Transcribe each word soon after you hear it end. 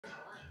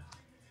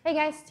Hey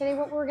guys, today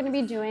what we're going to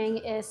be doing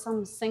is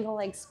some single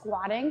leg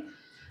squatting.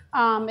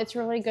 It's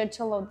really good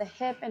to load the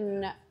hip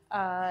and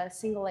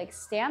single leg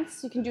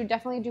stance. You can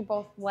definitely do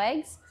both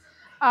legs.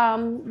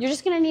 You're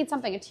just going to need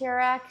something, a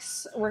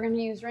TRX. We're going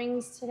to use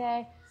rings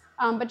today,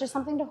 but just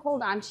something to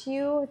hold on to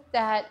you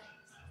that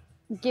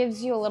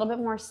gives you a little bit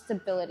more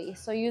stability.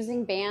 So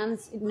using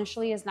bands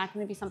initially is not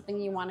going to be something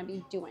you want to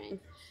be doing.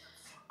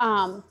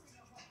 But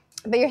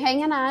you're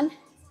hanging on,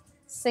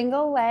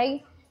 single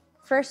leg.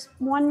 First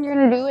one you're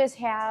going to do is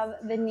have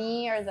the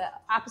knee or the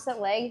opposite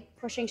leg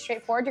pushing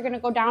straight forward. You're going to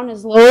go down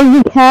as low as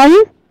you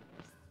can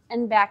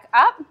and back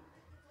up.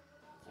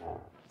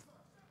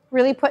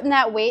 Really putting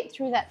that weight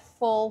through that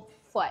full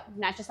foot,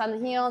 not just on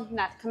the heel,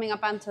 not coming up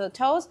onto the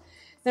toes.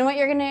 Then what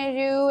you're going to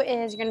do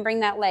is you're going to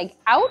bring that leg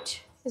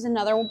out. Is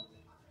another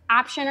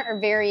option or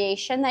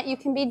variation that you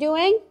can be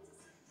doing.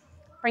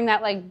 Bring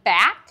that leg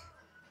back.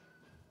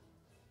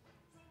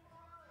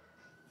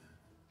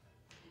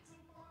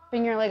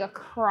 Bring your leg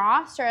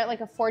across or at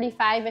like a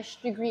 45-ish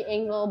degree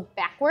angle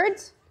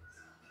backwards.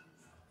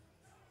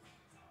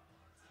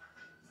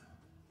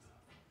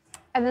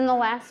 And then the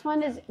last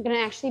one is going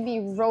to actually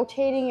be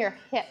rotating your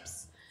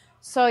hips.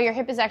 So your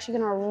hip is actually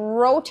going to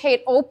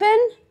rotate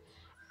open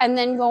and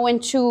then go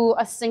into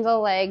a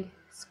single leg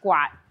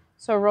squat.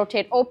 So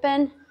rotate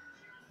open,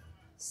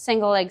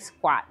 single leg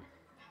squat.